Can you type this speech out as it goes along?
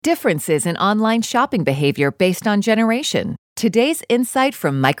Differences in online shopping behavior based on generation. Today's insight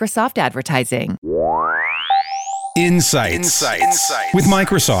from Microsoft Advertising. Insights with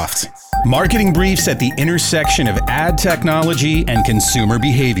Microsoft. Marketing briefs at the intersection of ad technology and consumer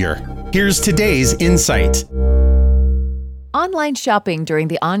behavior. Here's today's insight. Online shopping during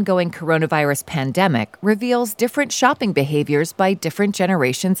the ongoing coronavirus pandemic reveals different shopping behaviors by different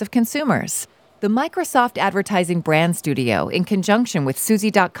generations of consumers. The Microsoft Advertising Brand Studio, in conjunction with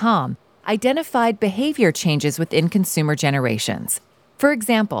Suzy.com, identified behavior changes within consumer generations. For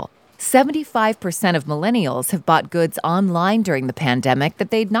example, 75% of millennials have bought goods online during the pandemic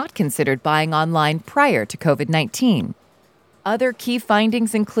that they'd not considered buying online prior to COVID-19. Other key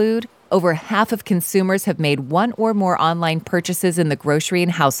findings include over half of consumers have made one or more online purchases in the grocery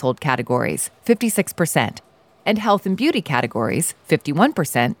and household categories, 56%, and health and beauty categories,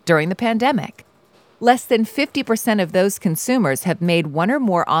 51%, during the pandemic. Less than 50% of those consumers have made one or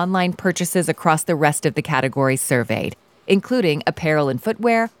more online purchases across the rest of the categories surveyed, including apparel and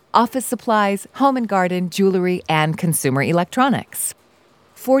footwear, office supplies, home and garden, jewelry, and consumer electronics.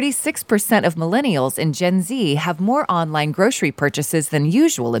 46% of millennials and Gen Z have more online grocery purchases than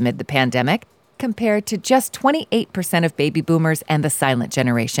usual amid the pandemic, compared to just 28% of baby boomers and the silent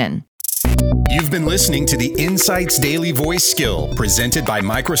generation. You've been listening to the Insights Daily Voice Skill presented by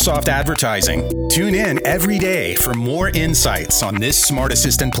Microsoft Advertising. Tune in every day for more insights on this Smart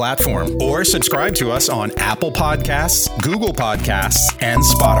Assistant platform, or subscribe to us on Apple Podcasts, Google Podcasts, and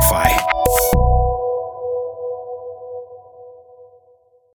Spotify.